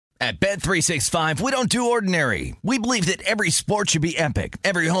At Bet365, we don't do ordinary. We believe that every sport should be epic.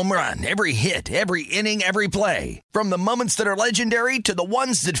 Every home run, every hit, every inning, every play. From the moments that are legendary to the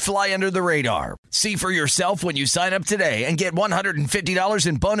ones that fly under the radar. See for yourself when you sign up today and get $150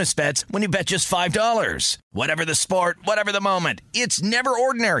 in bonus bets when you bet just $5. Whatever the sport, whatever the moment, it's never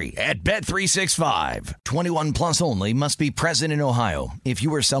ordinary at Bet365. 21 plus only. Must be present in Ohio. If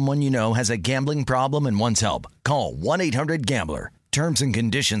you or someone you know has a gambling problem and wants help, call 1-800-GAMBLER. Terms and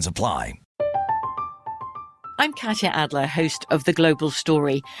conditions apply. I'm Katya Adler, host of The Global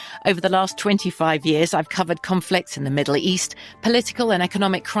Story. Over the last 25 years, I've covered conflicts in the Middle East, political and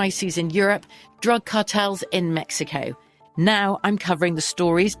economic crises in Europe, drug cartels in Mexico. Now I'm covering the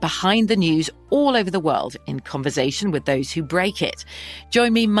stories behind the news all over the world in conversation with those who break it.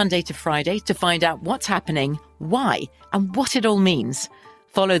 Join me Monday to Friday to find out what's happening, why, and what it all means.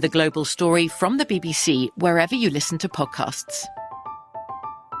 Follow The Global Story from the BBC wherever you listen to podcasts.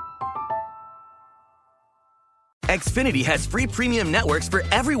 Xfinity has free premium networks for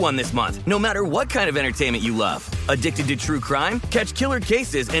everyone this month, no matter what kind of entertainment you love. Addicted to true crime? Catch killer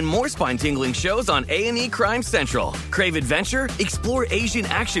cases and more spine-tingling shows on A&E Crime Central. Crave adventure? Explore Asian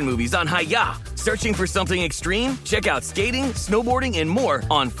action movies on Hi-YAH. Searching for something extreme? Check out skating, snowboarding, and more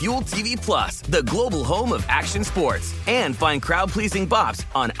on Fuel TV Plus, the global home of action sports. And find crowd-pleasing bops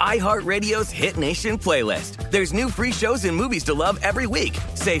on iHeartRadio's Hit Nation playlist. There's new free shows and movies to love every week.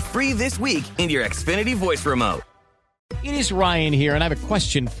 Say free this week in your Xfinity voice remote. It is Ryan here, and I have a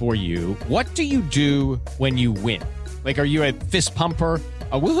question for you. What do you do when you win? Like, are you a fist pumper,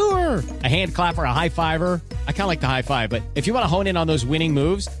 a woo-hooer, a hand clapper, a high-fiver? I kind of like the high-five, but if you want to hone in on those winning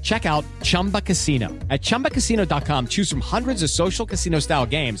moves, check out Chumba Casino. At ChumbaCasino.com, choose from hundreds of social casino-style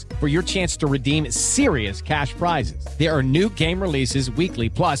games for your chance to redeem serious cash prizes. There are new game releases weekly,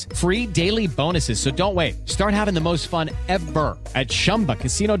 plus free daily bonuses, so don't wait. Start having the most fun ever at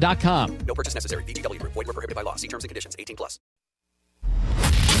ChumbaCasino.com. No purchase necessary. VGW. Void where prohibited by law. See terms and conditions. 18+.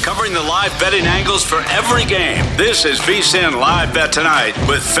 Covering the live betting angles for every game. This is VSiN Live Bet Tonight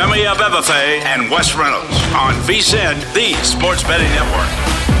with Femi Abebefe and Wes Reynolds on VSiN, the sports betting network.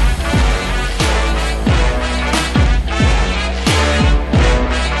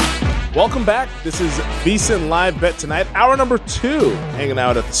 Welcome back. This is VSiN Live Bet Tonight, hour number 2, hanging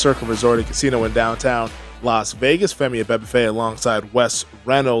out at the Circle Resort and Casino in downtown Las Vegas. Femi Abebefe alongside Wes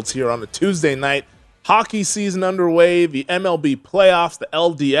Reynolds here on a Tuesday night. Hockey season underway, the MLB playoffs, the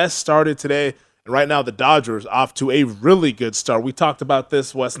LDS started today, and right now the Dodgers off to a really good start. We talked about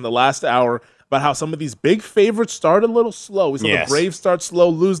this, Wes, in the last hour, about how some of these big favorites started a little slow. We saw the Braves start slow,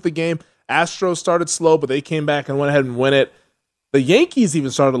 lose the game. Astros started slow, but they came back and went ahead and win it. The Yankees even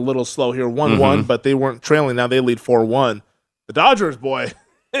started a little slow here, 1-1, but they weren't trailing. Now they lead 4-1. The Dodgers, boy.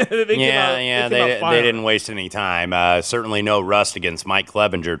 They didn't waste any time. Certainly no rust against Mike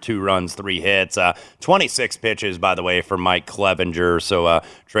Clevinger. 2 runs, 3 hits. 26 pitches, by the way, for Mike Clevinger. So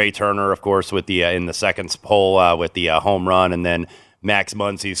Trey Turner, of course, with the in the second hole with the home run, and then Max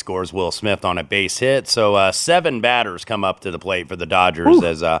Muncy scores Will Smith on a base hit. So 7 batters come up to the plate for the Dodgers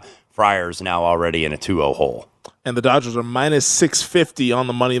as Friars now already in a 2-0 hole. And the Dodgers are minus 650 on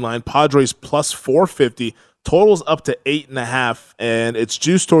the money line. Padres plus 450. Totals up to 8.5, and it's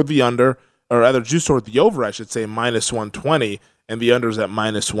juiced toward the under, or rather juiced toward the over, I should say, minus 120, and the under's at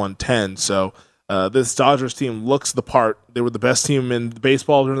minus 110. So this Dodgers team looks the part. They were the best team in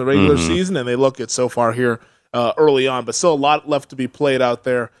baseball during the regular season, and they look it so far here early on. But still a lot left to be played out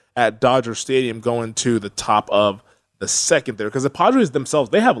there at Dodger Stadium going to the top of the second there. Because the Padres themselves,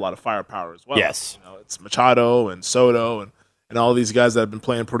 they have a lot of firepower as well. Yes. You know, it's Machado and Soto and all these guys that have been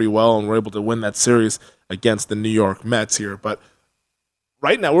playing pretty well and were able to win that series against the New York Mets here. But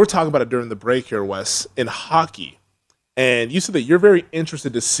right now, we're talking about it during the break here, Wes, in hockey. And you said that you're very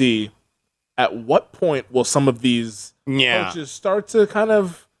interested to see at what point will some of these coaches start to kind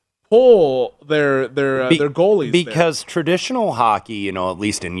of pull their goalies. Because traditional hockey, at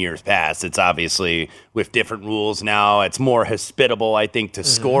least in years past, it's obviously with different rules now, it's more hospitable, I think, to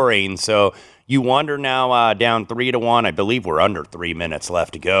scoring. So you wonder now, down 3-1, I believe we're under 3 minutes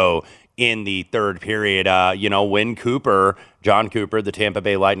left to go in the third period, when John Cooper, the Tampa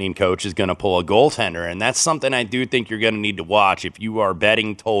Bay Lightning coach, is going to pull a goaltender. And that's something I do think you're going to need to watch if you are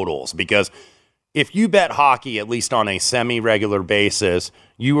betting totals. Because if you bet hockey, at least on a semi-regular basis,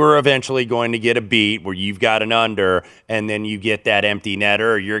 you are eventually going to get a beat where you've got an under, and then you get that empty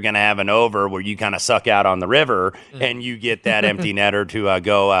netter, or you're going to have an over where you kind of suck out on the river, and you get that empty netter to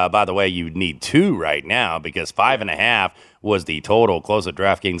go, by the way, you need 2 right now, because 5.5 was the total. Close at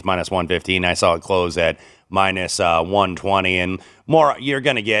DraftKings minus 115. I saw it close at minus 120, and more you're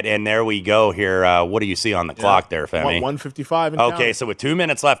going to get. And there we go here. What do you see on the clock there, Femi? 155. Okay, so with 2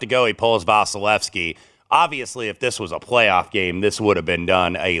 minutes left to go, he pulls Vasilevsky. Obviously, if this was a playoff game, this would have been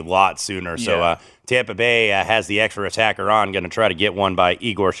done a lot sooner. Yeah. So Tampa Bay has the extra attacker on, going to try to get one by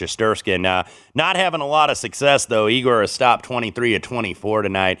Igor Shesterkin. Not having a lot of success, though. Igor has stopped 23 of 24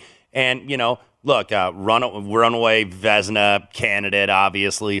 tonight. And, look, runaway Vezina candidate,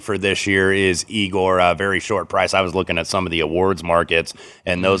 obviously, for this year is Igor. Very short price. I was looking at some of the awards markets,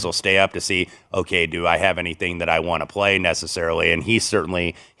 and those will stay up to see, okay, do I have anything that I want to play necessarily? And he's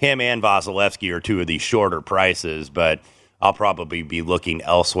certainly, him and Vasilevsky are two of the shorter prices, but I'll probably be looking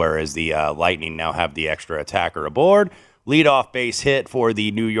elsewhere as the Lightning now have the extra attacker aboard. Leadoff base hit for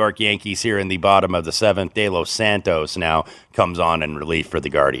the New York Yankees here in the bottom of the seventh. De Los Santos now comes on in relief for the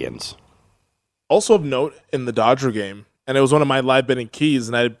Guardians. Also of note in the Dodger game, and it was one of my live betting keys,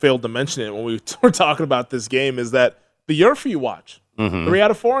 and I failed to mention it when we were talking about this game, is that the Yurfee watch. 3 out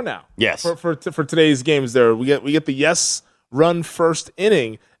of 4 now. Yes. For today's games there. We get the yes run first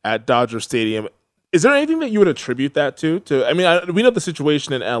inning at Dodger Stadium. Is there anything that you would attribute that to? I mean, we know the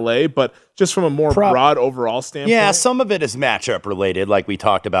situation in LA, but just from a more broad overall standpoint? Yeah, some of it is matchup related, like we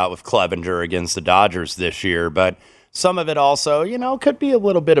talked about with Clevenger against the Dodgers this year, but some of it also, could be a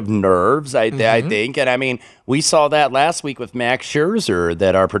little bit of nerves, I think. And, I mean, we saw that last week with Max Scherzer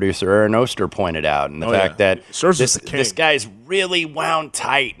that our producer Aaron Oster pointed out. And the fact that this guy's really wound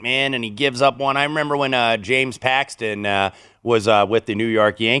tight, man, and he gives up one. I remember when James Paxton was with the New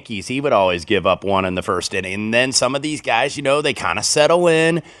York Yankees, he would always give up one in the first inning. And then some of these guys, they kind of settle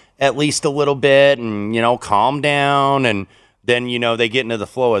in at least a little bit and, calm down, and then, they get into the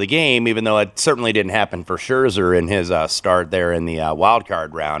flow of the game, even though it certainly didn't happen for Scherzer in his start there in the wild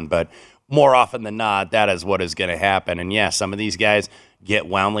card round. But more often than not, that is what is going to happen. And, yeah, some of these guys get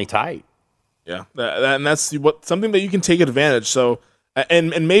woundly tight. Yeah, and that's something that you can take advantage. So,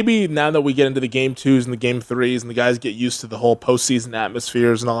 and maybe now that we get into the game 2s and the game 3s and the guys get used to the whole postseason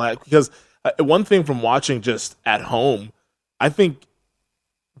atmospheres and all that, because one thing from watching just at home, I think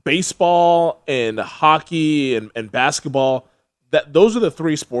baseball and hockey and basketball, that those are the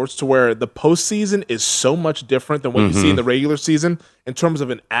 3 sports to where the postseason is so much different than what you see in the regular season in terms of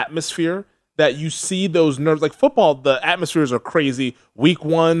an atmosphere, that you see those nerves. Like football, the atmospheres are crazy. Week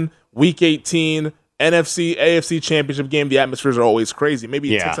 1, Week 18, NFC, AFC championship game, the atmospheres are always crazy.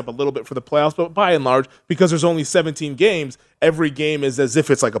 Maybe it takes up a little bit for the playoffs, but by and large, because there's only 17 games, every game is as if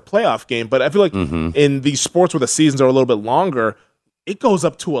it's like a playoff game. But I feel like in these sports where the seasons are a little bit longer, it goes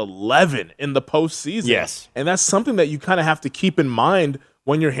up to 11 in the postseason. Yes. And that's something that you kind of have to keep in mind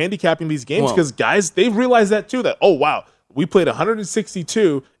when you're handicapping these games, because guys, they've realized that too, that, oh, wow, we played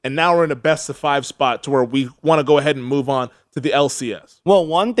 162, and now we're in a best-of-5 spot to where we want to go ahead and move on to the LCS. Well,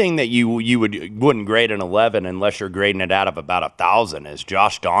 one thing that you wouldn't grade an 11 unless you're grading it out of about 1,000 is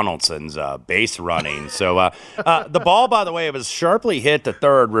Josh Donaldson's base running. So the ball, by the way, it was sharply hit to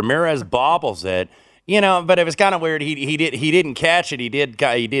third. Ramirez bobbles it. But it was kind of weird. He didn't catch it. He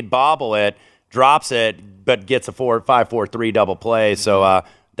did bobble it, drops it, but gets a 5-4-3 double play. So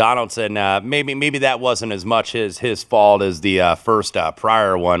Donaldson, maybe that wasn't as much his fault as the first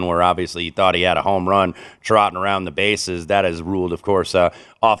prior one, where obviously he thought he had a home run trotting around the bases. That is ruled, of course,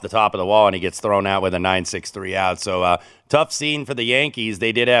 off the top of the wall, and he gets thrown out with a 9-6-3 out. So tough scene for the Yankees.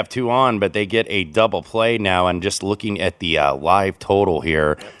 They did have 2 on, but they get a double play now. And just looking at the live total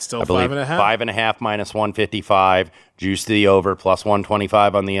here, still I believe 5.5 minus 155, juice to the over, plus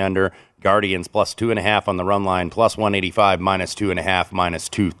 125 on the under. Guardians plus 2.5 on the run line, plus 185, minus 2.5, minus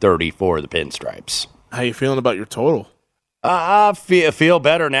 230 for the Pinstripes. How you feeling about your total? I feel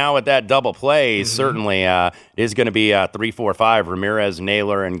better now with that double play. Certainly it is going to be 3-4-5, Ramirez,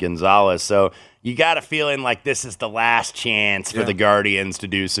 Naylor, and Gonzalez. So you got a feeling like this is the last chance for the Guardians to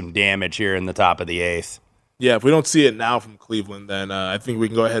do some damage here in the top of the 8th. Yeah, if we don't see it now from Cleveland, then I think we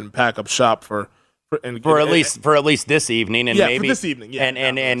can go ahead and pack up shop for at least this evening, and maybe for this evening,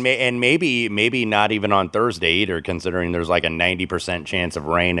 and maybe not even on Thursday either, considering there's like a 90% chance of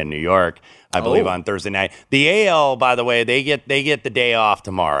rain in New York, I believe, on Thursday night. The AL, by the way, they get the day off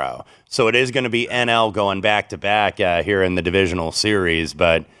tomorrow, so it is going to be NL going back to back here in the divisional series,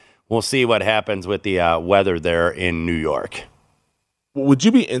 but we'll see what happens with the weather there in New York. Would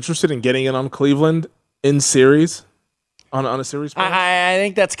you be interested in getting in on Cleveland in series? On a series play? I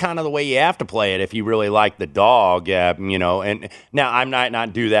think that's kind of the way you have to play it if you really like the dog, and now I'm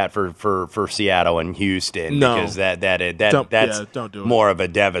not do that for Seattle and Houston, because that's don't do it. more of a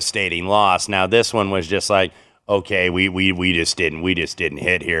devastating loss. Now this one was just like, okay, we just didn't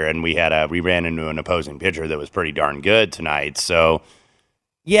hit here, and we ran into an opposing pitcher that was pretty darn good tonight. So,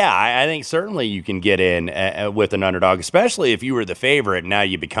 yeah, I think certainly you can get in with an underdog, especially if you were the favorite and now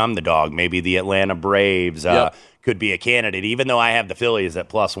you become the dog. Maybe the Atlanta Braves could be a candidate, even though I have the Phillies at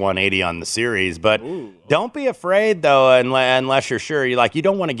plus 180 on the series. But don't be afraid, though, unless you're sure. You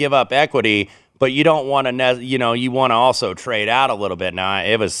don't want to give up equity, but you don't want to, you want to also trade out a little bit. Now,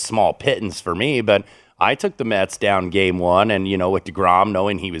 it was small pittance for me, but I took the Mets down game 1 and, with DeGrom,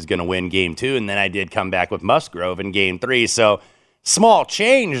 knowing he was going to win game 2, and then I did come back with Musgrove in game 3. So small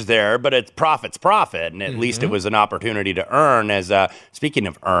change there, but it's profit's profit, and at least it was an opportunity to earn. As speaking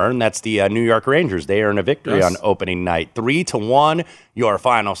of earn, that's the New York Rangers. They earn a victory on opening night, 3-1. Your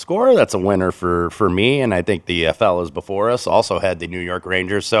final score. That's a winner for me, and I think the fellas before us also had the New York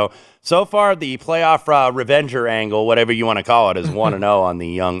Rangers. So far, the playoff revenger angle, whatever you want to call it, is 1-0 on the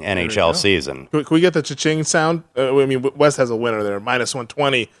young NHL season. Can we get the cha-ching sound? West has a winner there, minus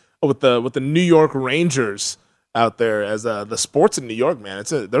 120 with the New York Rangers out there as the sports in New York, man.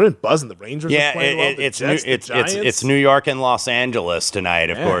 They're in buzzing. The Rangers are playing well. It's New York and Los Angeles tonight,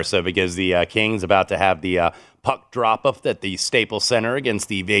 of course, because the Kings about to have the puck drop-off at the Staples Center against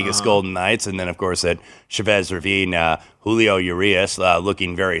the Vegas Golden Knights, and then, of course, at Chavez Ravine, Julio Urias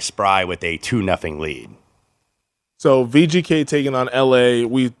looking very spry with a 2-0 lead. So VGK taking on LA.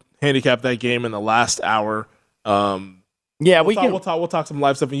 We handicapped that game in the last hour. We'll talk some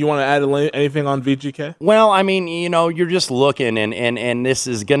live stuff. You want to add anything on VGK? Well, I mean, you're just looking, and this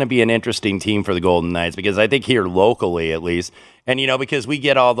is going to be an interesting team for the Golden Knights, because I think here locally at least, and because we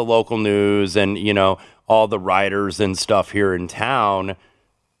get all the local news and all the writers and stuff here in town,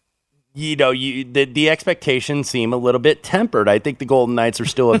 the expectations seem a little bit tempered. I think the Golden Knights are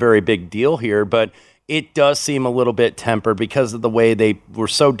still a very big deal here, but it does seem a little bit tempered because of the way they were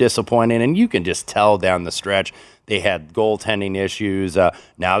so disappointing, and you can just tell down the stretch they had goaltending issues.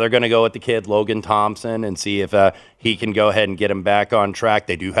 Now they're going to go with the kid Logan Thompson and see if he can go ahead and get him back on track.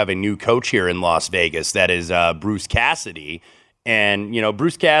 They do have a new coach here in Las Vegas. That is Bruce Cassidy. And,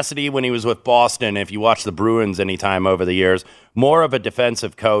 Bruce Cassidy, when he was with Boston, if you watch the Bruins anytime over the years, more of a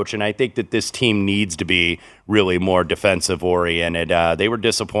defensive coach. And I think that this team needs to be really more defensive-oriented. They were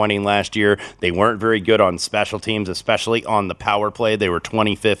disappointing last year. They weren't very good on special teams, especially on the power play. They were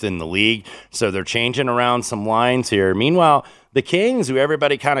 25th in the league. So they're changing around some lines here. Meanwhile, the Kings, who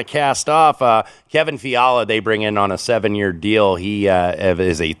everybody kind of cast off, Kevin Fiala, they bring in on a 7-year deal. He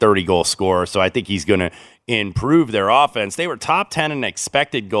is a 30-goal scorer, so I think he's going to improve their offense. They were top 10 in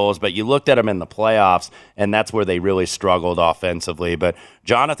expected goals, but you looked at them in the playoffs, and that's where they really struggled offensively. But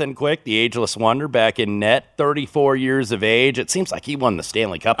Jonathan Quick, the ageless wonder, back in net, 34 years of age. It seems like he won the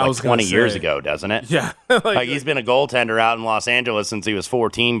Stanley Cup 20 years ago, doesn't it? Yeah. He's been a goaltender out in Los Angeles since he was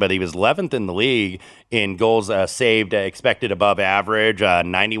 14, but he was 11th in the league in goals saved, expected above average,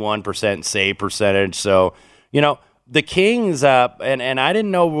 91% save percentage. So, the Kings, and I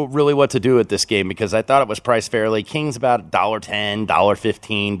didn't know really what to do with this game because I thought it was priced fairly. Kings about $1.10,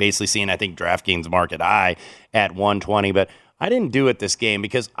 $1.15, basically seeing, I think, DraftKings market high at 120. But I didn't do it this game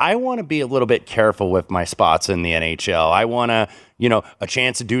because I want to be a little bit careful with my spots in the NHL. I want to, a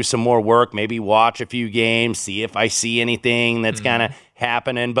chance to do some more work, maybe watch a few games, see if I see anything that's kind of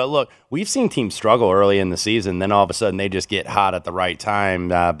happening. But look, we've seen teams struggle early in the season, then all of a sudden they just get hot at the right time.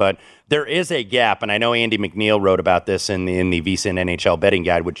 But there is a gap, and I know Andy McNeil wrote about this in the VSiN NHL betting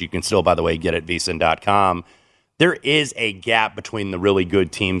guide, which you can still, by the way, get at vsin.com. There is a gap between the really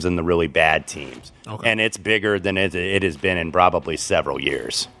good teams and the really bad teams, and it's bigger than it has been in probably several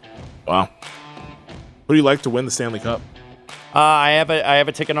years. Wow. Who do you like to win the Stanley Cup? I have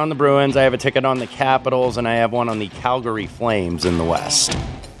a ticket on the Bruins, I have a ticket on the Capitals, and I have one on the Calgary Flames in the West.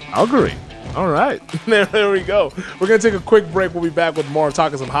 Calgary. All right. There we go. We're going to take a quick break. We'll be back with more,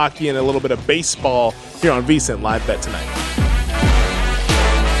 talking some hockey and a little bit of baseball here on VSiN Live Bet Tonight.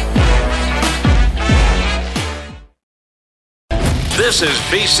 This is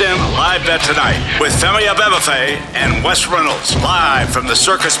VSiN Live Bet Tonight with Femi Abebefe and Wes Reynolds, live from the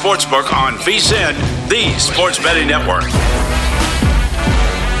Circus Sportsbook on VSiN, the sports betting network.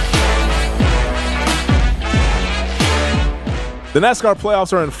 The NASCAR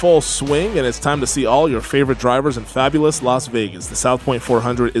playoffs are in full swing, and it's time to see all your favorite drivers in fabulous Las Vegas. The South Point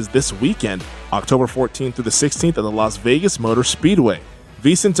 400 is this weekend, October 14th through the 16th at the Las Vegas Motor Speedway.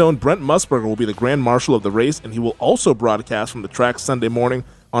 VSiN's own Brent Musburger will be the Grand Marshal of the race, and he will also broadcast from the track Sunday morning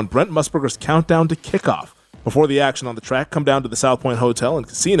on Brent Musburger's Countdown to Kickoff. Before the action on the track, come down to the South Point Hotel and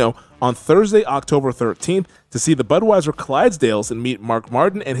Casino on Thursday, October 13th to see the Budweiser Clydesdales and meet Mark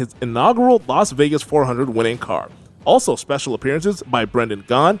Martin and his inaugural Las Vegas 400 winning car. Also special appearances by Brendan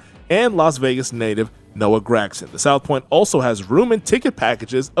Gaughan and Las Vegas native Noah Gragson. The South Point also has room and ticket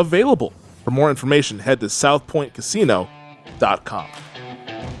packages available. For more information, head to southpointcasino.com.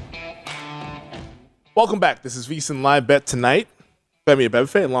 Welcome back. This is VSiN Live Bet Tonight. Femi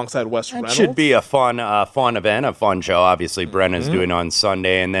Abebefe alongside Wes Reynolds. Should be a fun event, a fun show. Obviously, Brennan's doing on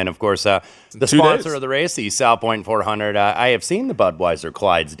Sunday. And then, of course, the sponsor of the race, the South Point 400. I have seen the Budweiser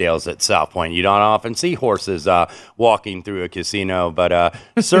Clydesdales at South Point. You don't often see horses walking through a casino, but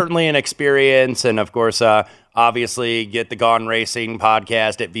certainly an experience. And, of course, obviously, get the Gone Racing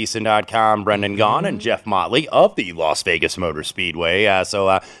podcast at VSiN.com. Brendan Gaughan and Jeff Motley of the Las Vegas Motor Speedway.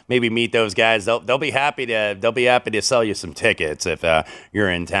 So maybe meet those guys. They'll be happy to sell you some tickets if you're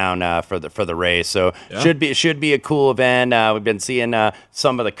in town for the race. So should be a cool event. We've been seeing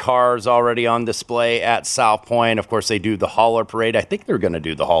some of the cars already on display at South Point. Of course, they do the hauler parade. I think they're going to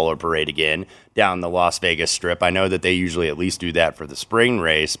do the hauler parade again down the Las Vegas Strip. I know that they usually at least do that for the spring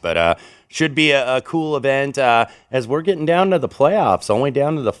race, but should be a cool event as we're getting down to the playoffs, only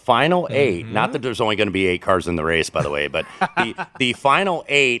down to the final 8. Not that there's only going to be 8 cars in the race, by the way, but the final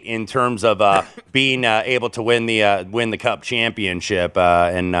 8 in terms of being able to win the Cup championship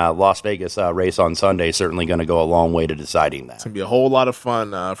and Las Vegas race on Sunday certainly going to go a long way to deciding that. It's going to be a whole lot of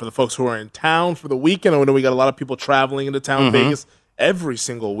fun for the folks who are in town for the weekend. I know we got a lot of people traveling into town, Vegas, every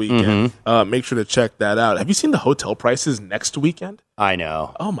single weekend. Make sure to check that out. Have you seen the hotel prices next weekend? I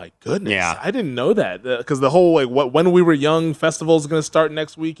know. Oh my goodness! Yeah, I didn't know that because the whole when we were young festival is going to start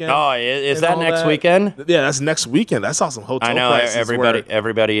next weekend. Oh, is that next weekend? Yeah, that's next weekend. I saw some hotel prices. I know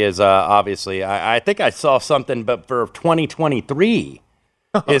everybody is obviously. I think I saw something, but for 2023.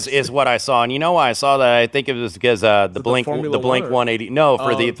 Is what I saw, and you know why I saw that? I think it was because the Blink 180. No,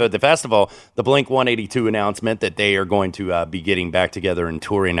 for the festival, the Blink 182 announcement that they are going to be getting back together and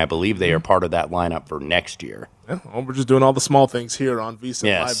touring. I believe they are part of that lineup for next year. Yeah, well, we're just doing all the small things here on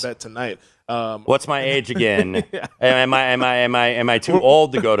VSiN Live Bet Tonight. What's my age again? Am I too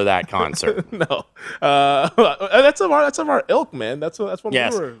old to go to that concert? No, that's of our ilk, man. That's when we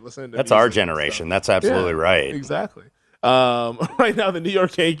were listening to. That's our generation. That's absolutely right. Exactly. Right now, the New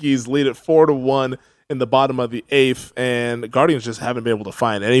York Yankees lead at 4-1 in the bottom of the 8th, and Guardians just haven't been able to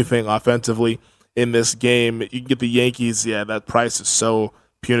find anything offensively in this game. You can get the Yankees. Yeah, that price is so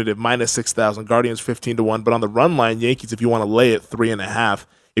punitive. Minus 6,000. Guardians 15-1. But on the run line, Yankees, if you want to lay it 3.5,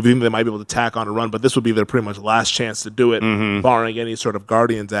 if you think they might be able to tack on a run, but this would be their pretty much last chance to do it, barring any sort of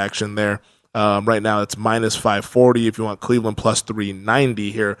Guardians action there. Right now, it's minus 540. If you want Cleveland, plus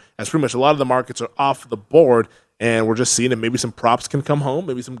 390 here. As pretty much a lot of the markets are off the board. And we're just seeing if maybe some props can come home.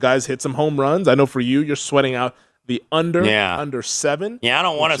 Maybe some guys hit some home runs. I know for you're sweating out the under 7. Yeah, I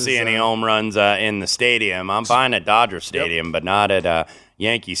don't want to see any home runs in the stadium. I'm fine at Dodger Stadium, but not at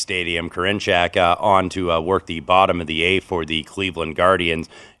Yankee Stadium. Karinchak on to work the bottom of the 8th for the Cleveland Guardians.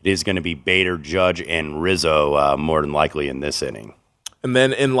 It is going to be Bader, Judge, and Rizzo more than likely in this inning. And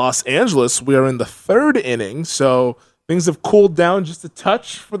then in Los Angeles, we are in the 3rd inning, so things have cooled down just a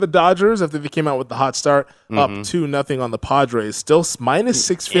touch for the Dodgers after they came out with the hot start, up 2-0 on the Padres. Still minus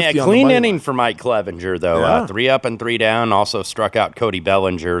 650 on the clean money inning line. for Mike Clevenger, though. 3 up and 3 down, also struck out Cody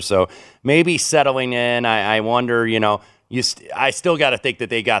Bellinger. So maybe settling in. I wonder, I still got to think that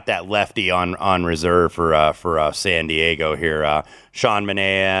they got that lefty on reserve for San Diego here. Sean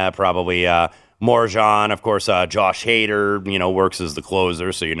Manaea, probably Morjan, of course, Josh Hader, works as the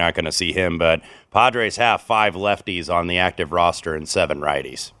closer, so you're not going to see him. But Padres have 5 lefties on the active roster and 7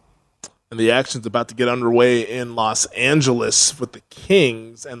 righties. And the action's about to get underway in Los Angeles with the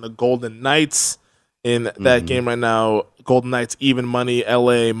Kings and the Golden Knights in that game right now. Golden Knights even money,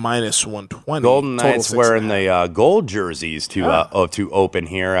 LA minus 120. Golden Knights wearing the gold jerseys to open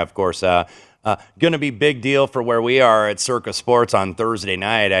here, of course. Going to be big deal for where we are at Circa Sports on Thursday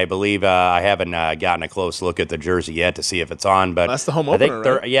night. I believe I haven't gotten a close look at the jersey yet to see if it's on. But that's the home opener,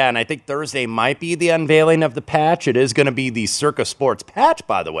 right? Yeah, and I think Thursday might be the unveiling of the patch. It is going to be the Circa Sports patch,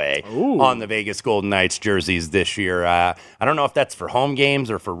 by the way, on the Vegas Golden Knights jerseys this year. I don't know if that's for home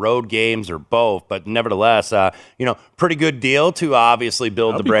games or for road games or both, but nevertheless, pretty good deal to obviously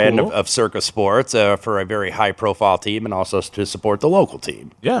build the brand of Circa Sports for a very high-profile team and also to support the local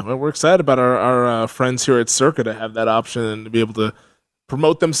team. Yeah, well, we're excited about our friends here at Circa to have that option and to be able to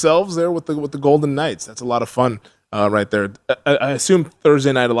promote themselves there with the Golden Knights. That's a lot of fun right there. I assume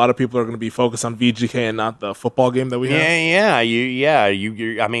Thursday night a lot of people are going to be focused on VGK and not the football game that we have.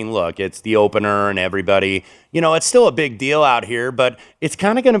 I mean, look, it's the opener and everybody. It's still a big deal out here, but it's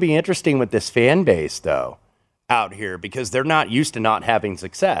kind of going to be interesting with this fan base, though, out here because they're not used to not having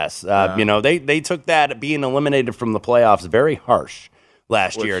success. They took that being eliminated from the playoffs very harsh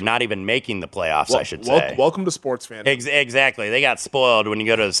last year, not even making the playoffs, I should say. Welcome to sports fandom. Exactly. They got spoiled when you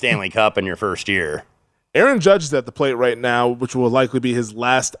go to the Stanley Cup in your first year. Aaron Judge is at the plate right now, which will likely be his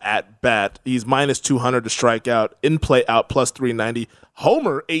last at bat. He's minus 200 to strike out, in play out plus 390.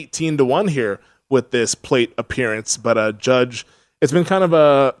 Homer 18-1 here with this plate appearance, but Judge, it's been kind of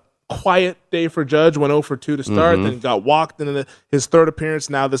a quiet day for Judge. Went 0 for 2 to start, then got walked in his third appearance.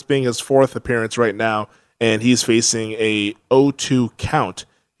 Now this being his fourth appearance right now, and he's facing a 0-2 count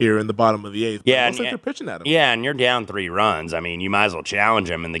here in the bottom of the eighth. Yeah, looks like they're pitching at him. Yeah, and you're down 3 runs. I mean, you might as well challenge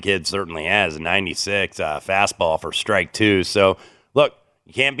him, and the kid certainly has a 96 fastball for strike 2. So, look,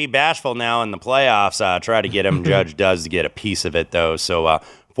 you can't be bashful now in the playoffs. Try to get him. Judge does get a piece of it, though. So,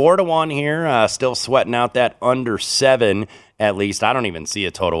 4-1 here, still sweating out that under 7 at least. I don't even see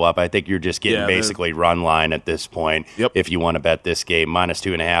a total up. I think you're just getting basically run line at this point. Yep. If you want to bet this game, minus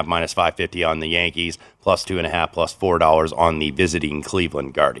 2.5, minus 550 on the Yankees, plus 2.5, plus $4 on the visiting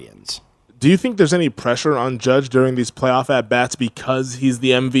Cleveland Guardians. Do you think there's any pressure on Judge during these playoff at-bats because he's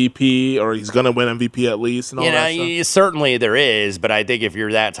the MVP or he's going to win MVP at least? And all that stuff? Certainly there is, but I think if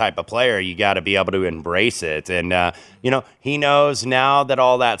you're that type of player, you got to be able to embrace it. And, he knows now that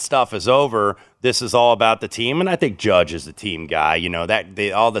all that stuff is over, this is all about the team, and I think Judge is the team guy.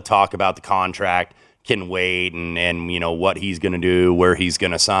 All the talk about the contract can wait and what he's going to do, where he's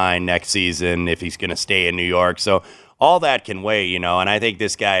going to sign next season, if he's going to stay in New York. So all that can wait, and I think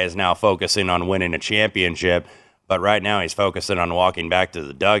this guy is now focusing on winning a championship, but right now he's focusing on walking back to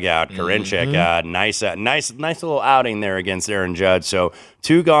the dugout. Karinchak, nice little outing there against Aaron Judge. So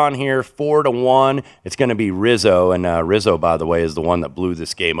 2 gone here, 4-1. It's going to be Rizzo, and Rizzo, by the way, is the one that blew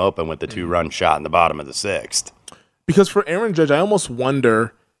this game open with the 2-run shot in the bottom of the 6th. Because for Aaron Judge, I almost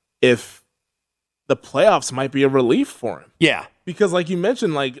wonder if the playoffs might be a relief for him. Yeah. Because like you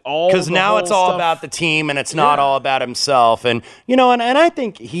mentioned, because now it's all about the team and it's not all about himself. And, and I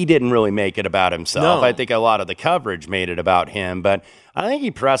think he didn't really make it about himself. No. I think a lot of the coverage made it about him, but I think he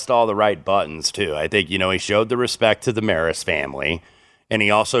pressed all the right buttons too. I think, he showed the respect to the Maris family, and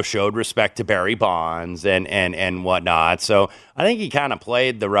he also showed respect to Barry Bonds and whatnot. So I think he kind of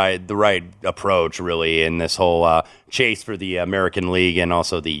played the right approach really in this whole chase for the American League and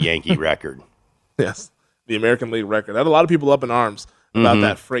also the Yankee record. Yes. The American League record. I had a lot of people up in arms about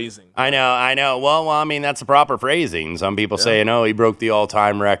that phrasing. I know. Well, I mean, that's the proper phrasing. Some people say, he broke the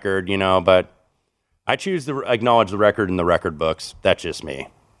all-time record, but I choose to acknowledge the record in the record books. That's just me.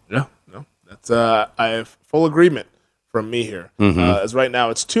 Yeah, no. That's I have full agreement from me here. As right now,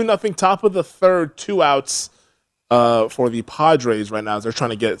 it's 2-0, top of the third, 2 outs for the Padres right now as they're trying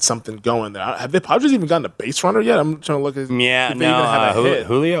to get something going there. Have the Padres even gotten a base runner yet? I'm trying to look at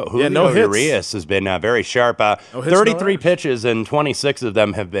Julio Urias has been very sharp. 33 pitches and 26 of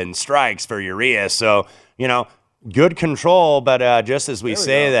them have been strikes for Urias. So, good control, but just as we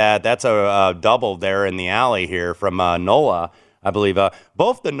say that's a double there in the alley here from Nola. I believe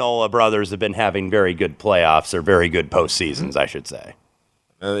both the Nola brothers have been having very good playoffs or very good postseasons, I should say.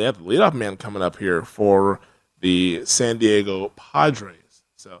 They have the leadoff man coming up here for the San Diego Padres.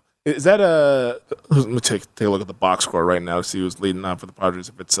 So is that let me take a look at the box score right now to see who's leading off for the Padres.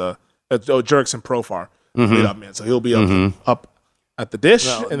 If it's Jurickson Profar, leadoff man. So he'll be up at the dish,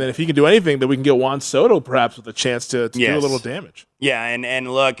 and then if he can do anything, then we can get Juan Soto perhaps with a chance to do a little damage. Yeah,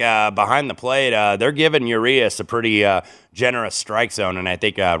 and look, behind the plate, they're giving Urias a pretty generous strike zone, and I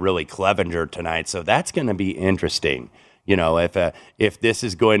think really Clevenger tonight. So that's going to be interesting. If this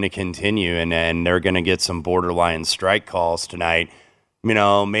is going to continue and they're going to get some borderline strike calls tonight,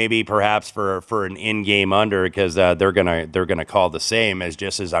 maybe perhaps for an in-game under because they're gonna call the same as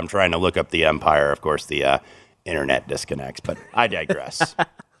just as I'm trying to look up the umpire. Of course, the internet disconnects, but I digress.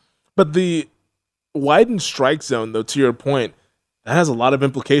 But the widened strike zone, though, to your point, that has a lot of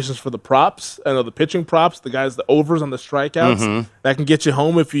implications for the props. I know the pitching props, the overs on the strikeouts. That can get you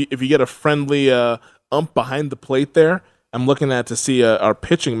home if you get a friendly ump behind the plate there. I'm looking at to see our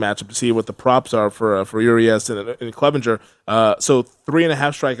pitching matchup to see what the props are for Urias and Clevenger. So 3.5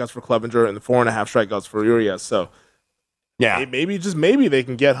 strikeouts for Clevenger and 4.5 strikeouts for Urias. So yeah, maybe they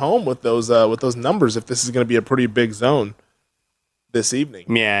can get home with those numbers if this is going to be a pretty big zone this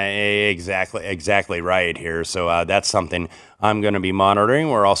evening. Yeah, exactly right here. So that's something I'm going to be monitoring.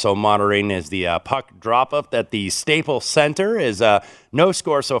 We're also monitoring is the puck drop-off at the Staples Center is no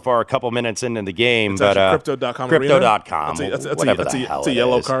score so far, a couple minutes into the game. It's but Crypto.com. Crypto.com. That's a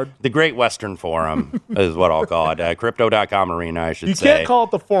yellow card. The Great Western Forum is what I'll call it. Crypto.com Arena, I should say. You can't call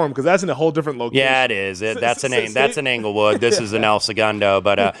it the Forum because that's in a whole different location. Yeah, it is. That's in Englewood. This is in El Segundo.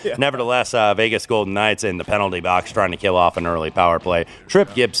 But nevertheless, Vegas Golden Knights in the penalty box trying to kill off an early power play.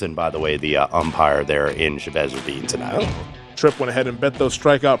 Trip Gibson, by the way, the umpire there in Chavez Ravine tonight. Trip went ahead and bet those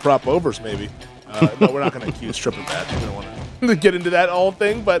strikeout prop overs, maybe. No, we're not going to accuse Trip of that. We don't want to to get into that whole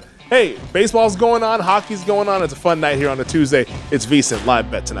thing. But hey, baseball's going on, hockey's going on. It's a fun night here on a Tuesday. It's VSiN Live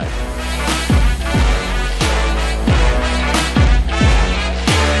Bet Tonight.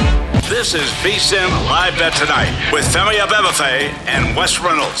 This is VSiN Live Bet Tonight with Femi Abebefe and Wes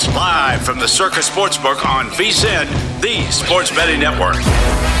Reynolds, live from the Circus Sportsbook on VSiN, the sports betting network.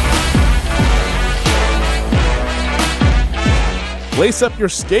 Lace up your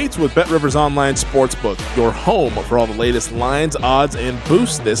skates with BetRivers Online Sportsbook, your home for all the latest lines, odds, and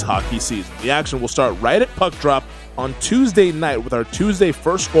boosts this hockey season. The action will start right at puck drop on Tuesday night with our Tuesday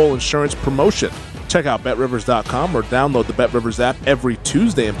First Goal Insurance promotion. Check out BetRivers.com or download the BetRivers app every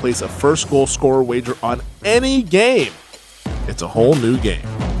Tuesday and place a first goal scorer wager on any game. It's a whole new game.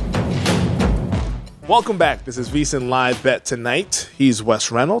 Welcome back. This is VSiN Live Bet Tonight. He's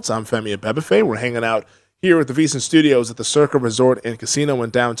Wes Reynolds. I'm Femi Abebefe. We're hanging out here at the VSiN Studios at the Circa Resort and Casino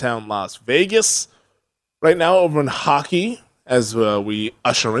in downtown Las Vegas. Right now over in hockey as we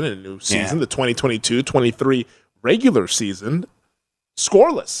usher in a new season, the 2022-23 regular season.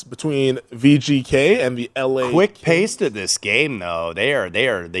 Scoreless between VGK and the LA. Quick pace to this game, though.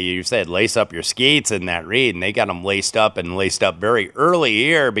 You said lace up your skates in that read, and they got them laced up very early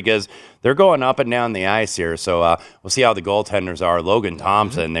here because they're going up and down the ice here. So we'll see how the goaltenders are. Logan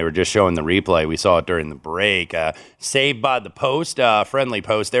Thompson, they were just showing the replay. We saw it during the break. Saved by the post, friendly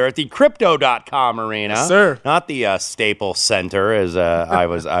post there at the Crypto.com arena. Yes, sir. Not the Staples Center, as I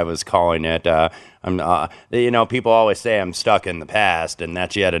was calling it. People always say I'm stuck in the past, and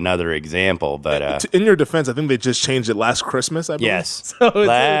that's yet another example. But in your defense, I think they just changed it last Christmas, I believe. Yes. So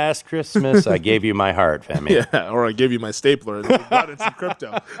last Christmas, I gave you my heart, Femi. Yeah, or I gave you my stapler and brought in some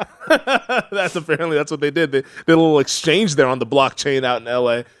crypto. That's what they did. They did a little exchange there on the blockchain out in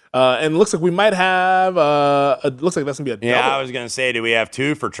LA. And it looks like we might have. It looks like that's gonna be a double. Yeah, I was gonna say, do we have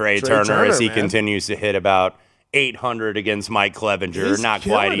two for Trey Turner as he continues to hit about 800 against Mike Clevenger? He's not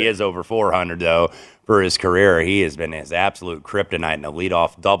quite. He is over 400 though for his career. He has been his absolute kryptonite in a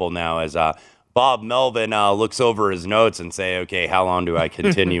leadoff double now. As Bob Melvin looks over his notes and say, "Okay, how long do I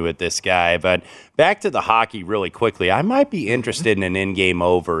continue with this guy?" But back to the hockey really quickly. I might be interested in an in-game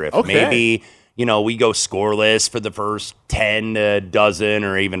over if maybe. We go scoreless for the first 10 to dozen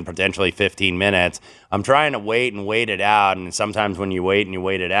or even potentially 15 minutes. I'm trying to wait it out, and sometimes when you wait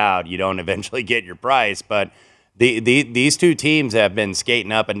it out, you don't eventually get your price. But these two teams have been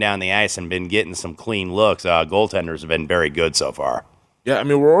skating up and down the ice and been getting some clean looks. Goaltenders have been very good so far. Yeah, I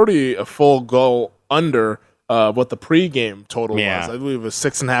mean, we're already a full goal under what the pregame total was. I believe it was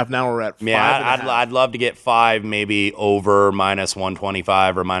 6.5. Now we're at 5.5. Yeah, I'd love to get 5, maybe over minus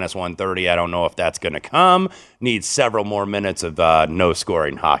 125 or minus 130. I don't know if that's going to come. Needs several more minutes of no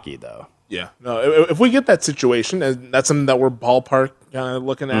scoring hockey, though. Yeah, no. If we get that situation, and that's something that we're ballpark kind of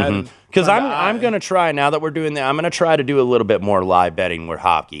looking at. Because I'm going to try, now that we're doing that, I'm going to try to do a little bit more live betting with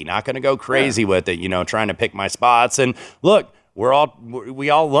hockey. Not going to go crazy with it, trying to pick my spots. And look, we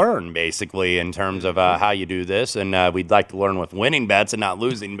all learn basically in terms of how you do this, and we'd like to learn with winning bets and not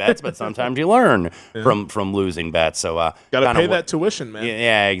losing bets, but sometimes you learn from losing bets. So gotta pay that tuition, man.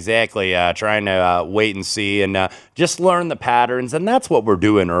 Yeah, exactly. Trying to wait and see and just learn the patterns, and that's what we're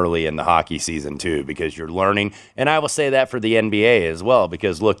doing early in the hockey season too, because you're learning. And I will say that for the NBA as well,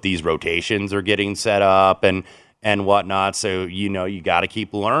 because look, these rotations are getting set up and whatnot. So, you got to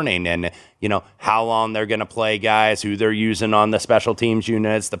keep learning and, how long they're going to play guys, who they're using on the special teams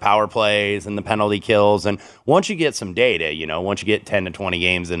units, the power plays and the penalty kills. And once you get some data, once you get 10 to 20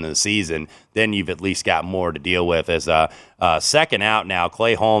 games into the season, then you've at least got more to deal with. As second out now,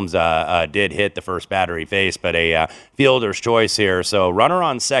 Clay Holmes did hit the first battery face, but a fielder's choice here. So runner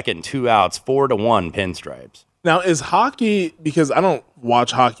on second, 2 outs, 4-1 pinstripes. Now, is hockey, because I don't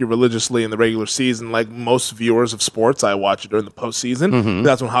watch hockey religiously in the regular season like most viewers of sports, I watch it during the postseason.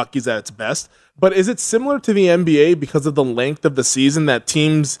 That's when hockey's at its best. But is it similar to the NBA because of the length of the season that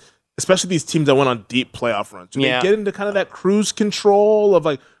teams, especially these teams that went on deep playoff runs, do they get into kind of that cruise control of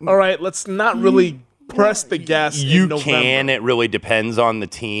like, all right, let's not really press the gas in November? It really depends on the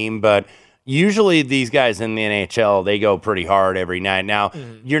team, but usually these guys in the NHL, they go pretty hard every night. Now,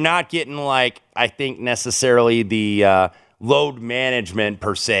 you're not getting I think necessarily the load management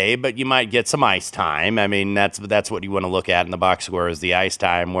per se, but you might get some ice time. I mean, that's what you want to look at in the box score is the ice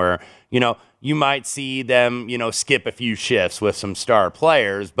time where, you might see them, skip a few shifts with some star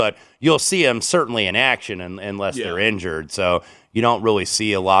players, but you'll see them certainly in action unless they're injured. So you don't really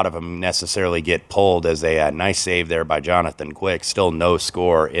see a lot of them necessarily get pulled as a nice save there by Jonathan Quick. Still no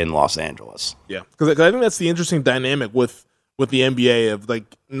score in Los Angeles. Yeah, because I think that's the interesting dynamic with with the NBA of like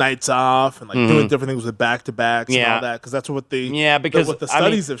nights off and like doing different things with back-to-backs and all that, because that's what what the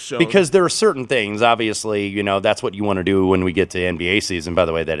studies have shown. Because there are certain things, obviously, that's what you want to do when we get to NBA season. By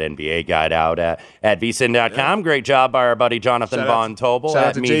the way, that NBA guide out at vsin.com. Yeah. Great job by our buddy Jonathan Von Tobel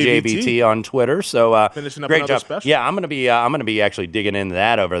at MeJVT on Twitter. So finishing up great job. Special. Yeah, I'm gonna be actually digging into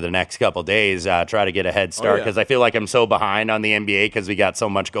that over the next couple days. Try to get a head start because I feel like I'm so behind on the NBA because we got so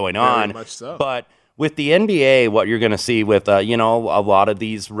much going on. Very much so. But with the NBA, what you're going to see with, a lot of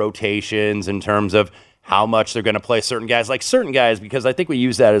these rotations in terms of how much they're going to play certain guys, because I think we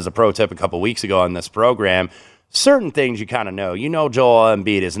used that as a pro tip a couple weeks ago on this program. Certain things you kind of know. Joel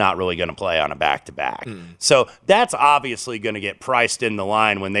Embiid is not really going to play on a back-to-back. So that's obviously going to get priced in the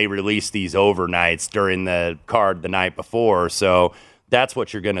line when they release these overnights during the card the night before. So that's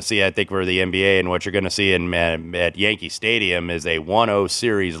what you're going to see, I think, for the NBA, and what you're going to see at Yankee Stadium is a 1-0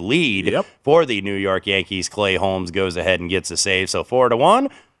 series lead for the New York Yankees. Clay Holmes goes ahead and gets a save. So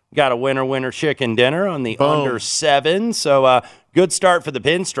 4-1, got a winner chicken dinner on the under 7. So good start for the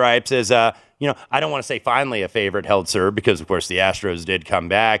Pinstripes. As I don't want to say finally a favorite held serve because, of course, the Astros did come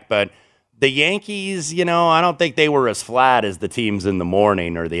back, but the Yankees, I don't think they were as flat as the teams in the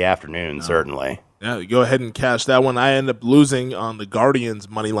morning or the afternoon, certainly. Yeah, go ahead and cash that one. I end up losing on the Guardians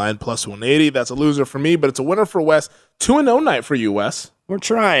money line plus 180. That's a loser for me, but it's a winner for Wes. 2-0 night for you, Wes. We're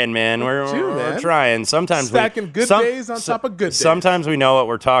trying, man. We're trying. Sometimes stacking good days on top of good days. Sometimes we know what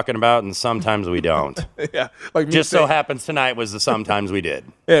we're talking about, and sometimes we don't. Yeah, like me just so happens tonight was the sometimes we did.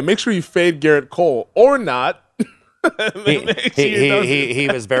 Yeah, make sure you fade Garrett Cole or not. He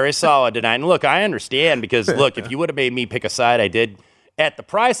was very solid tonight. And look, I understand because if you would have made me pick a side, I did. At the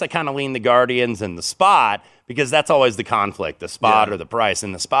price, I kind of leaned the Guardians and the spot because that's always the conflict, the spot or the price.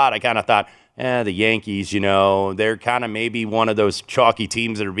 In the spot, I kind of thought, the Yankees, they're kind of maybe one of those chalky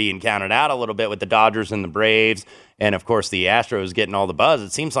teams that are being counted out a little bit with the Dodgers and the Braves. And, of course, the Astros getting all the buzz.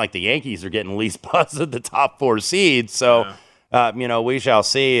 It seems like the Yankees are getting least buzz of the top 4 seeds. So, we shall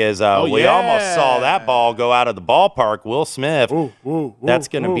see as we almost saw that ball go out of the ballpark. Will Smith, that's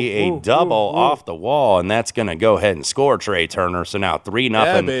going to be a double off the wall, and that's going to go ahead and score Trey Turner. So now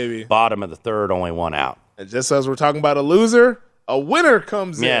 3-0, bottom of the third, only one out. And just as we're talking about a loser, a winner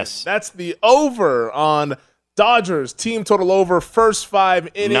comes in. Yes. That's the over on Dodgers. Team total over, first 5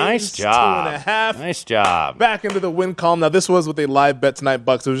 innings. Nice job. 2.5. Nice job. Back into the win column. Now, this was with a live bet tonight,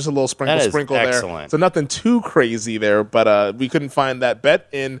 Bucks. It was just a little sprinkle excellent. there. So nothing too crazy there, but we couldn't find that bet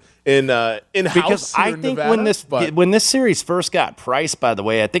in-house because I think Nevada, when this series first got priced, by the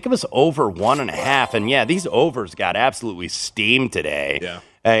way, I think it was over 1.5. And these overs got absolutely steamed today.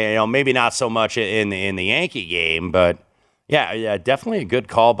 Yeah. Maybe not so much in the Yankee game, but yeah, definitely a good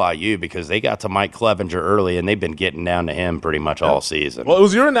call by you because they got to Mike Clevinger early, and they've been getting down to him pretty much all season. Well, it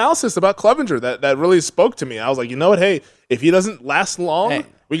was your analysis about Clevinger that really spoke to me. I was like, you know what? Hey, if he doesn't last long,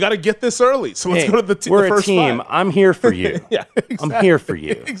 we got to get this early. So let's go to the first 5. We're a team. I'm here for you. Yeah, exactly. I'm here for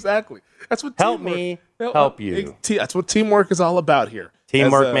you. Exactly. That's what help me help you. That's what teamwork is all about here.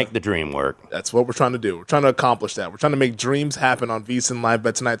 Teamwork make the dream work. That's what we're trying to do. We're trying to accomplish that. We're trying to make dreams happen on VSiN Live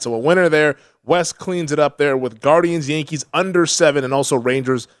Bet tonight. So a winner there. Wes cleans it up there with Guardians, Yankees under 7, and also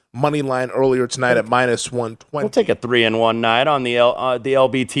Rangers money line earlier tonight at minus 120. We'll take a 3-1 night on the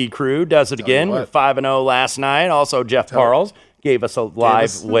LBT crew. Does it again. We're 5-0 last night. Also, Jeff Parles gave us a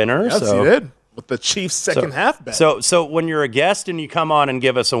live winner. Yes, he did. With the Chiefs second half bet. So when you're a guest and you come on and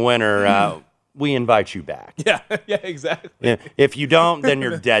give us a winner, we invite you back. Yeah, exactly. If you don't, then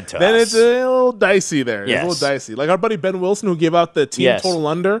you're dead to us. Then it's a little dicey there. Yes. It's a little dicey. Like our buddy Ben Wilson, who gave out the team total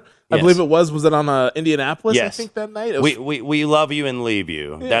under. I believe it was it on Indianapolis, I think, that night? We love you and leave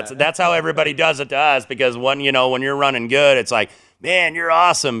you. Yeah. That's how everybody does it to us because when you're running good, it's like, man, you're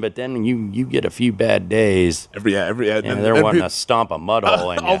awesome, but then you get a few bad days. They're wanting to stomp a mud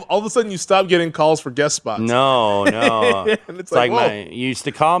hole in you. All of a sudden, you stop getting calls for guest spots. No. It's like you used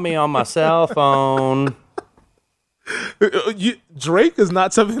to call me on my cell phone. Drake is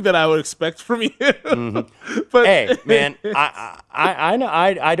not something that I would expect from you. Mm-hmm. But hey, man,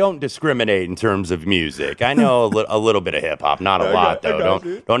 I don't discriminate in terms of music. I know a little bit of hip hop, not a lot though.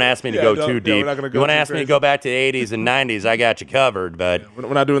 Don't ask me to go too deep. You want to ask me to go back to the 80s and 90s? I got you covered. But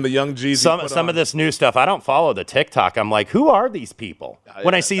we're not doing the Young Jeezy. Some of this new stuff, I don't follow the TikTok. I'm like, who are these people?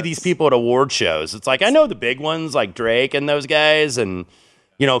 When I see these people at award shows, it's like I know the big ones like Drake and those guys, and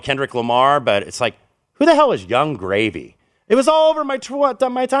Kendrick Lamar, but it's like, who the hell is Young Gravy? It was all over my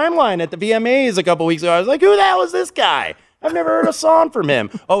timeline at the VMAs a couple weeks ago. I was like, who the hell is this guy? I've never heard a song from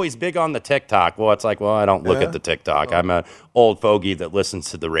him. Oh, he's big on the TikTok. Well, it's like, I don't look at the TikTok. I'm an old fogey that listens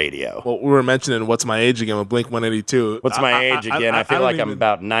to the radio. Well, we were mentioning What's My Age Again with Blink-182. What's my age again? I feel like I'm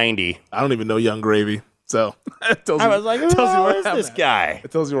about 90. I don't even know Young Gravy. So it tells I you, was like, who is this guy?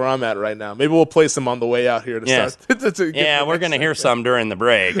 It tells you where I'm at right now. Maybe we'll place him on the way out here to start. Yeah, we're going to hear some during the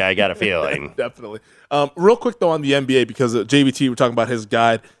break. I got a feeling. Definitely. Real quick, though, on the NBA, because JVT, we're talking about his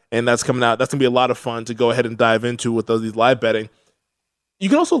guide, and that's coming out. That's going to be a lot of fun to go ahead and dive into with these live betting. You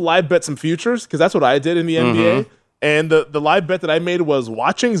can also live bet some futures, because that's what I did in the NBA. And the live bet that I made was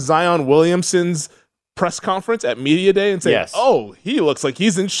watching Zion Williamson's press conference at Media Day and saying, oh, he looks like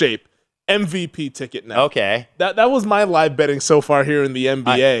he's in shape. MVP ticket now. Okay. That was my live betting so far here in the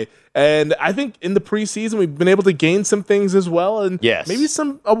NBA. And I think in the preseason, we've been able to gain some things as well. And maybe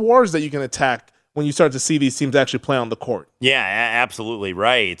some awards that you can attack when you start to see these teams actually play on the court. Yeah, absolutely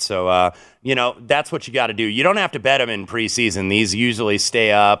right. So, that's what you got to do. You don't have to bet them in preseason. These usually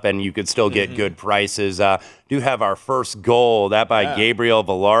stay up, and you could still get good prices. Do have our first goal, that by Gabriel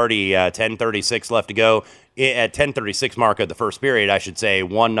Velarde, 10:36 left to go. At 10:36 mark of the first period, I should say,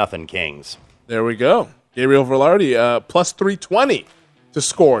 1-0 Kings. There we go. Gabriel Velarde, plus 320 to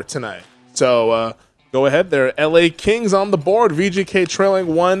score tonight. So, go ahead there. LA Kings on the board. VGK trailing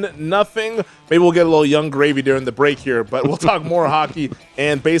 1-0. Maybe we'll get a little young gravy during the break here, but we'll talk more hockey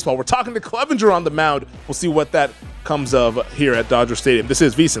and baseball. We're talking to Clevenger on the mound. We'll see what that comes of here at Dodger Stadium. This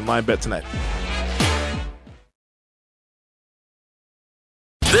is VSiN Live Bet Tonight.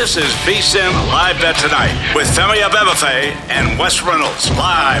 This is VSiN Live Bet Tonight with Femi Abebefe and Wes Reynolds,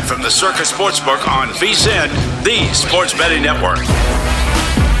 live from the Circus Sportsbook on VSiN, the sports betting network.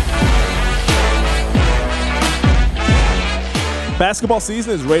 Basketball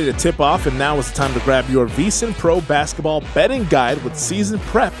season is ready to tip off, and now is the time to grab your VSiN Pro Basketball Betting Guide with season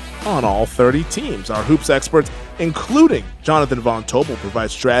prep on all 30 teams. Our hoops experts, including Jonathan Von Tobel,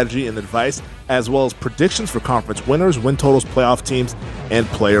 provide strategy and advice, as well as predictions for conference winners, win totals, playoff teams, and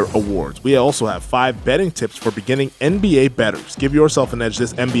player awards. We also have 5 betting tips for beginning NBA bettors. Give yourself an edge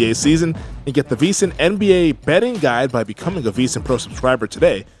this NBA season and get the VSiN NBA Betting Guide by becoming a VSiN Pro subscriber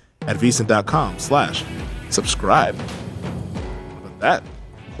today at VSiN.com/subscribe. That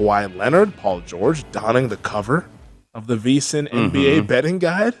Kawhi Leonard, Paul George donning the cover of the VSiN NBA Betting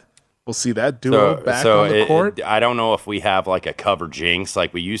Guide. We'll see that duo back on the court. I don't know if we have like a cover jinx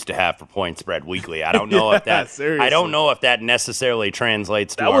like we used to have for Point Spread Weekly. I don't know if that. I don't know if that necessarily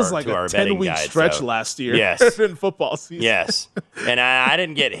translates to our betting guide. That was like a 10-week stretch last year. Yes, in football season. Yes, and I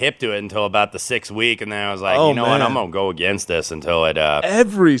didn't get hip to it until about the 6th week, and then I was like, what, I'm gonna go against this until it.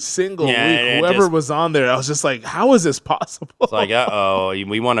 Every single week, whoever was on there, I was just like, how is this possible? It's like,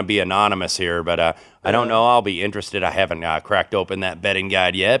 we want to be anonymous here, but I don't know. I'll be interested. I haven't cracked open that betting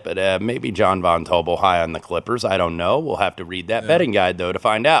guide yet, but maybe John Von Tobel high on the Clippers. I don't know. We'll have to read that betting guide, though, to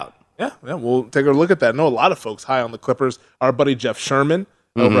find out. Yeah, we'll take a look at that. I know a lot of folks high on the Clippers. Our buddy Jeff Sherman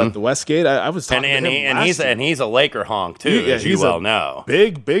over at the Westgate. I was talking to him last year. And he's a Laker honk, too, as you well know.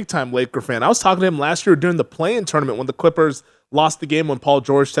 Big-time Laker fan. I was talking to him last year during the play-in tournament when the Clippers lost the game when Paul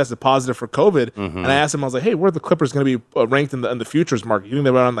George tested positive for COVID. And I asked him, I was like, hey, where are the Clippers going to be ranked in the futures market? You think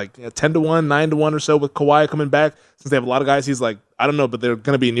they're around like 10-1, 9-1 or so with Kawhi coming back? Since they have a lot of guys, he's like, I don't know, but they're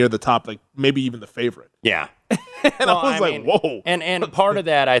going to be near the top, like maybe even the favorite. Yeah. And I was whoa. And part of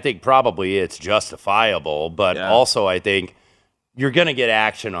that, I think probably it's justifiable, but also I think you're going to get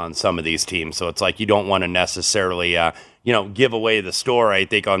action on some of these teams. So it's like you don't want to necessarily, give away the store. I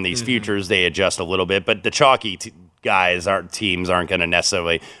think on these futures, they adjust a little bit, but the chalky teams aren't going to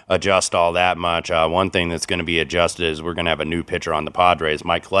necessarily adjust all that much. One thing that's going to be adjusted is we're going to have a new pitcher on the Padres.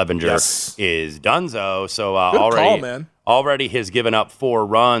 Mike Clevenger is donezo. So already has given up 4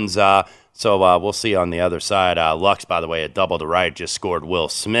 runs. So we'll see on the other side. Lux, by the way, at double to right, just scored Will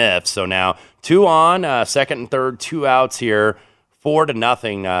Smith. So now 2 on, second and third, 2 outs here.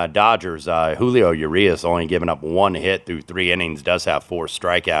 4-0 Dodgers. Julio Urias only given up 1 hit through 3 innings, does have 4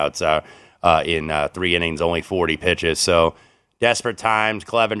 strikeouts in 3 innings, only 40 pitches. So desperate times.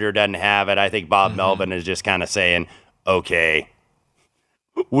 Clevenger doesn't have it. I think Bob Melvin is just kind of saying, okay,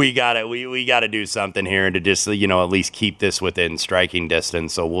 we gotta do something here to just at least keep this within striking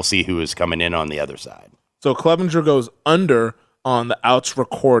distance. So we'll see who is coming in on the other side. So Clevenger goes under on the outs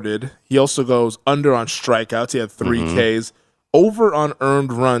recorded. He also goes under on strikeouts. He had 3 Ks. Over on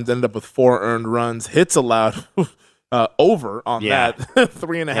earned runs, ended up with 4 earned runs. Hits allowed, over on that.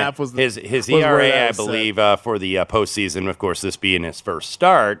 3.5 was his ERA, I believe, for the postseason. Of course, this being his first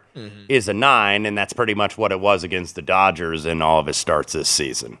start, is a 9, and that's pretty much what it was against the Dodgers in all of his starts this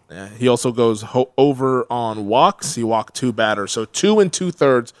season. Yeah, he also goes over on walks. He walked 2 batters, so 2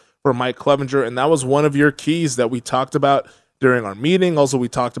 2/3 for Mike Clevenger, and that was one of your keys that we talked about during our meeting. Also, we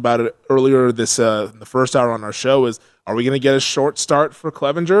talked about it earlier this in the first hour on our show. Is are we going to get a short start for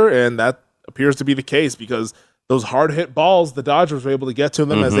Clevenger? And that appears to be the case because those hard hit balls, the Dodgers were able to get to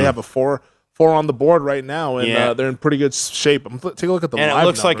them as they have a 4 4 on the board right now, and they're in pretty good shape. Take a look at the and live it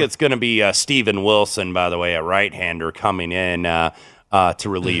looks like number. it's going to be Steven Wilson, by the way, a right-hander coming in to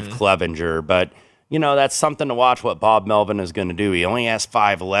relieve Clevenger. But, that's something to watch what Bob Melvin is going to do. He only has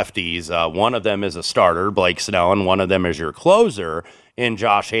 5 lefties. One of them is a starter, Blake Snell, and one of them is your closer in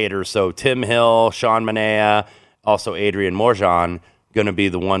Josh Hader. So Tim Hill, Sean Manaea, also Adrian Morjan, going to be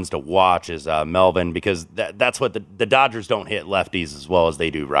the ones to watch is Melvin, because that's what the Dodgers don't hit lefties as well as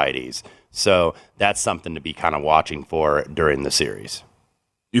they do righties. So that's something to be kind of watching for during the series.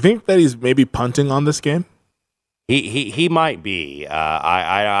 You think that he's maybe punting on this game? He might be.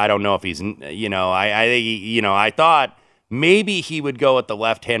 I don't know if he's, I thought maybe he would go at the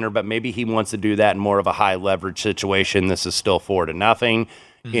left-hander, but maybe he wants to do that in more of a high leverage situation. This is still 4-0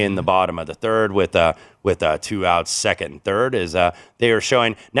 in the bottom of the third with 2 outs, second and third, is they are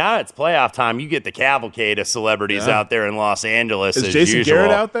showing now it's playoff time. You get the cavalcade of celebrities out there in Los Angeles. Is as Jason usual.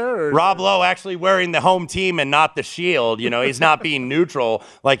 Garrett out there? Or? Rob Lowe actually wearing the home team and not the shield. He's not being neutral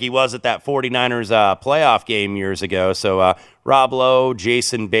like he was at that 49ers playoff game years ago. So Rob Lowe,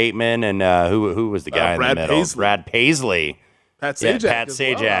 Jason Bateman, and who was the guy in the middle? Paisley. Brad Paisley. Pat Sajak. Pat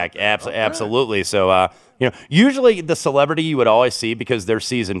Sajak. Well. Absolutely. So, usually the celebrity you would always see because they're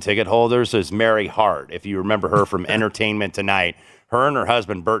season ticket holders is Mary Hart. If you remember her from Entertainment Tonight, her and her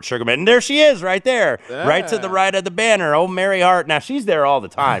husband, Burt Sugarman. And there she is right there, right to the right of the banner. Oh, Mary Hart. Now, she's there all the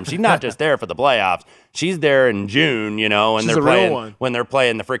time. She's not just there for the playoffs. She's there in June, when She's they're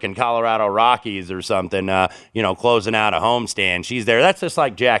playing the freaking Colorado Rockies or something, closing out a homestand. She's there. That's just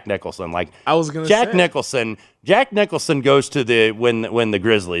like Jack Nicholson. Like I was going to say. Jack Nicholson goes to when the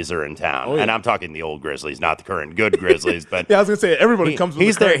Grizzlies are in town, and I'm talking the old Grizzlies, not the current good Grizzlies. But yeah, I was gonna say everybody comes.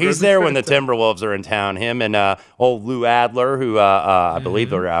 He's there. He's there when the Timberwolves are in town. Him and old Lou Adler, who I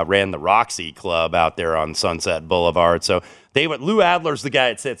believe ran the Roxy Club out there on Sunset Boulevard. So Lou Adler's the guy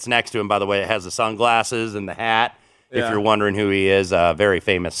that sits next to him. By the way, it has the sunglasses and the hat. Yeah. If you're wondering who he is, a very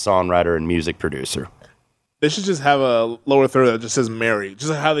famous songwriter and music producer. They should just have a lower third that just says Mary, just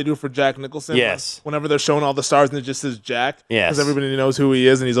like how they do for Jack Nicholson. Yes. Whenever they're showing all the stars and it just says Jack. Yes. Because everybody knows who he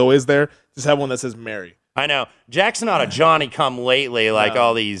is and he's always there. Just have one that says Mary. I know. Jack's not a Johnny-come-lately like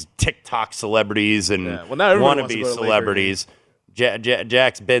all these TikTok celebrities and wannabe celebrities.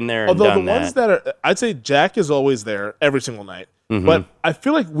 Jack's been there and done that. Although the ones that are, I'd say Jack is always there every single night. But I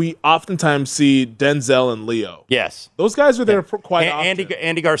feel like we oftentimes see Denzel and Leo. Yes. Those guys are there quite often.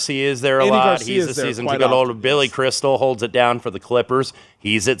 Andy Garcia is there a lot. He's a season ticket holder. Billy Crystal holds it down for the Clippers.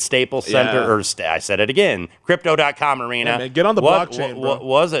 He's at Staples Center, I said it again, Crypto.com Arena. Yeah, man, get on the blockchain, bro.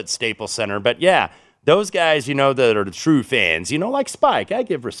 Was at Staples Center. But yeah, those guys, that are the true fans, like Spike. I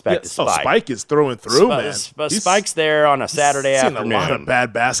give respect to Spike. Spike is throwing through, man. Spike's there on a Saturday afternoon. Seen a lot of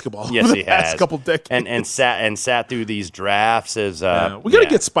bad basketball. Yes, over he the past has. Couple decades. And sat through these drafts as. We got to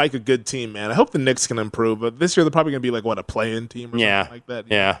get Spike a good team, man. I hope the Knicks can improve, but this year they're probably going to be like a play-in team or something like that.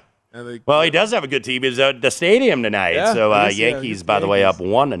 Yeah. Well, he does have a good team. He's at the stadium tonight. Yeah, so Yankees, by the way, up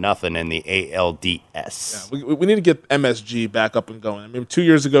 1-0 in the ALDS. Yeah, we need to get MSG back up and going. I mean, 2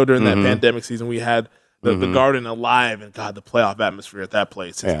 years ago during that pandemic season, we had the Garden alive, and God, the playoff atmosphere at that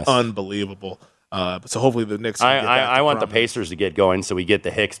place is unbelievable. So hopefully the Knicks. I want the Pacers to get going, so we get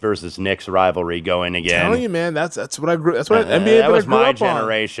the Hicks versus Knicks rivalry going again. I'm telling you, man, that's what I grew. That's what NBA. That was my up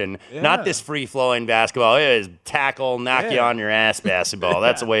generation. Yeah. Not this free flowing basketball. It is tackle, knock you on your ass basketball.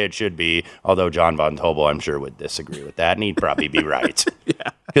 That's the way it should be. Although John Von Tobel, I'm sure, would disagree with that, and he'd probably be right.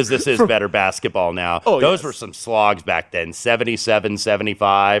 Because this is better basketball now. Those were some slogs back then,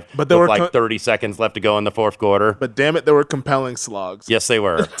 77-75, but there were 30 seconds left to go in the fourth quarter. But damn it, they were compelling slogs. Yes, they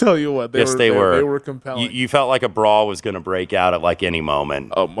were. I'll tell you what, they were compelling. You felt like a brawl was going to break out at like any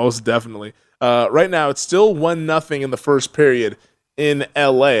moment. Oh, most definitely. Right now, it's still 1-0 in the first period in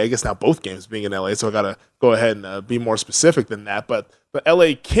L.A. I guess now both games being in L.A., so I got to go ahead and be more specific than that. But the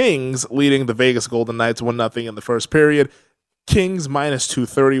L.A. Kings leading the Vegas Golden Knights 1-0 in the first period. Kings minus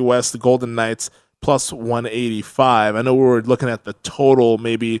 230 West, the Golden Knights plus 185. I know we were looking at the total,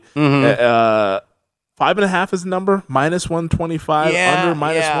 maybe 5.5 is the number, minus 125, under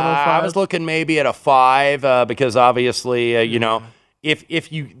minus 105. I was looking maybe at a 5 because obviously,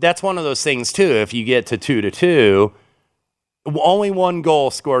 if you that's one of those things too. If you get to 2-2, only one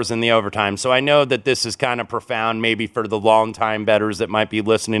goal scores in the overtime. So I know that this is kind of profound, maybe for the long-time bettors that might be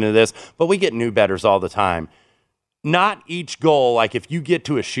listening to this, but we get new bettors all the time. Not each goal, like if you get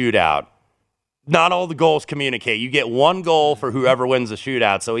to a shootout, not all the goals communicate. You get one goal for whoever wins the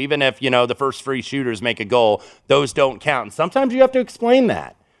shootout. So even if, the first three shooters make a goal, those don't count. And sometimes you have to explain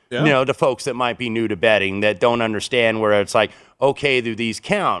that, to folks that might be new to betting that don't understand where it's like, okay, do these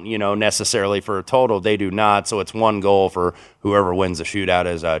count, necessarily for a total? They do not. So it's one goal for whoever wins the shootout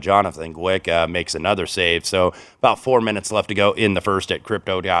is Jonathan Glick makes another save. So about 4 minutes left to go in the first at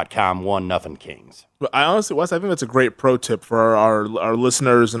Crypto.com, 1-0 Kings. I honestly, Wes, I think that's a great pro tip for our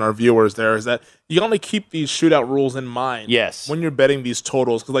listeners and our viewers there, is that you only keep these shootout rules in mind when you're betting these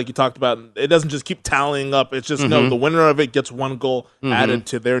totals. Because like you talked about, it doesn't just keep tallying up. It's just, no, the winner of it gets one goal added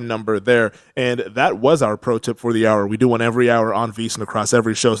to their number there. And that was our pro tip for the hour. We do one every hour on VSiN across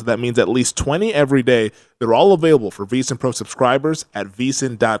every show. So that means at least 20 every day. They're all available for VSiN Pro subscribers at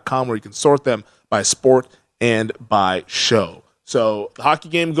VSiN.com, where you can sort them by sport and by show. So the hockey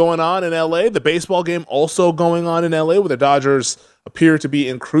game going on in L.A., the baseball game also going on in L.A., where the Dodgers appear to be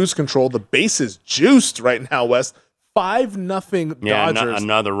in cruise control. The base is juiced right now, Wes. 5-0 Dodgers.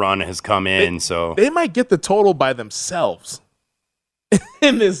 Another run has come in. So they might get the total by themselves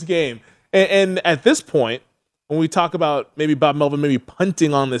in this game. And at this point, when we talk about maybe Bob Melvin maybe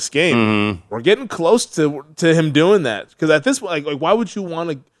punting on this game, we're getting close to him doing that. Because at this point, like, why would you want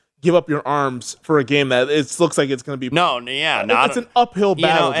to give up your arms for a game that it looks like it's going to be? It's an uphill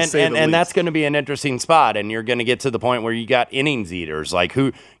battle. And that's going to be an interesting spot. And you're going to get to the point where you got innings eaters, like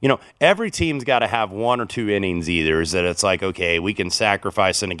every team's got to have 1 or 2 innings eaters that it's like, okay, we can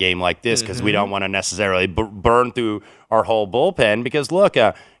sacrifice in a game like this because we don't want to necessarily burn through our whole bullpen. Because look,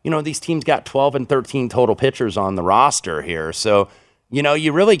 these teams got 12 and 13 total pitchers on the roster here, so.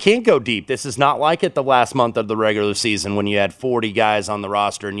 You really can't go deep. This is not like it the last month of the regular season when you had 40 guys on the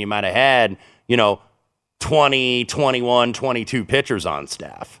roster and you might have had, 20, 21, 22 pitchers on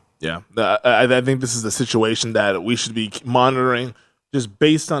staff. Yeah, I think this is a situation that we should be monitoring just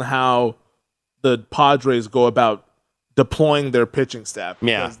based on how the Padres go about deploying their pitching staff.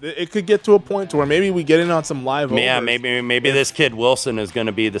 Yeah. It could get to a point to where maybe we get in on some live overs. Yeah, maybe this kid Wilson is going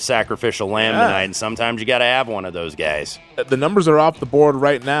to be the sacrificial lamb tonight, and sometimes you got to have one of those guys. The numbers are off the board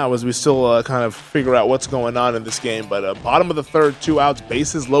right now as we still kind of figure out what's going on in this game, but bottom of the third, 2 outs,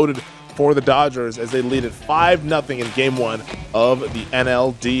 bases loaded for the Dodgers as they lead it 5-0 in Game 1 of the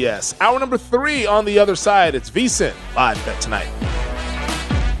NLDS. Hour number 3 on the other side. It's VSiN Live Bet Tonight.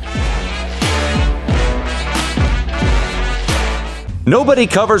 Nobody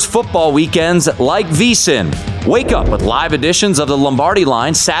covers football weekends like VSiN. Wake up with live editions of the Lombardi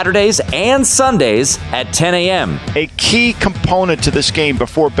Line Saturdays and Sundays at 10 a.m. A key component to this game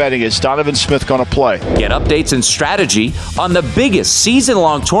before betting is Donovan Smith going to play. Get updates and strategy on the biggest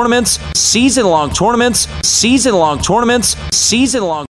season-long tournaments,